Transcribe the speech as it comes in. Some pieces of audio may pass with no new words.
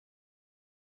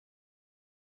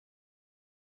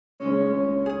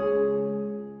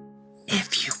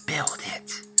build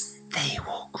it, they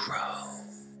will grow.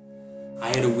 I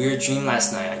had a weird dream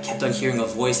last night. I kept on hearing a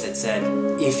voice that said,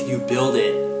 if you build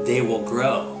it, they will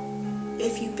grow.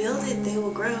 If you build it, they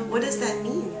will grow. What does that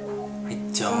mean? I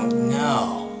don't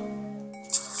know.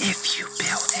 If you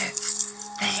build it,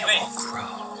 they will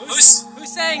grow. Who's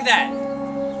saying that?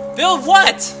 Build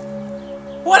what?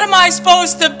 What am I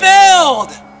supposed to build?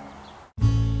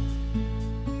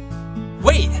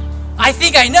 Wait, I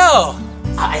think I know.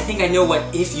 I think I know what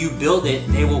if you build it,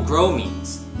 they will grow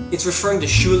means. It's referring to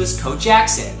Shoeless Coat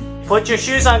Jackson. Put your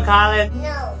shoes on, Colin.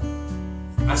 No.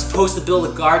 I'm supposed to build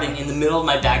a garden in the middle of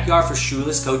my backyard for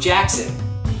Shoeless Coat Jackson.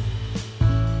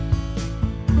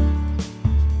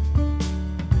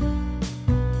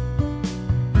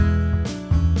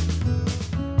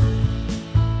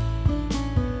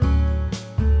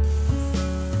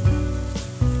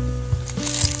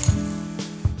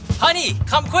 Honey,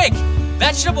 come quick!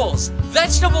 Vegetables!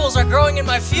 Vegetables are growing in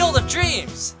my field of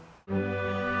dreams!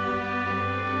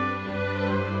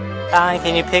 Colin,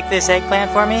 can you pick this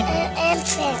eggplant for me?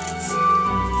 Eggplant.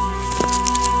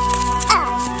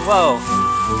 Whoa.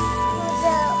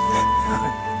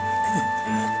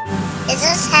 Is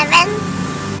this heaven?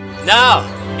 No,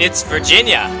 it's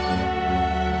Virginia.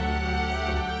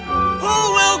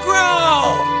 Who will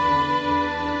grow?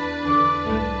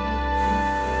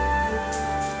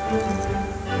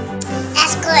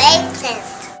 That's great.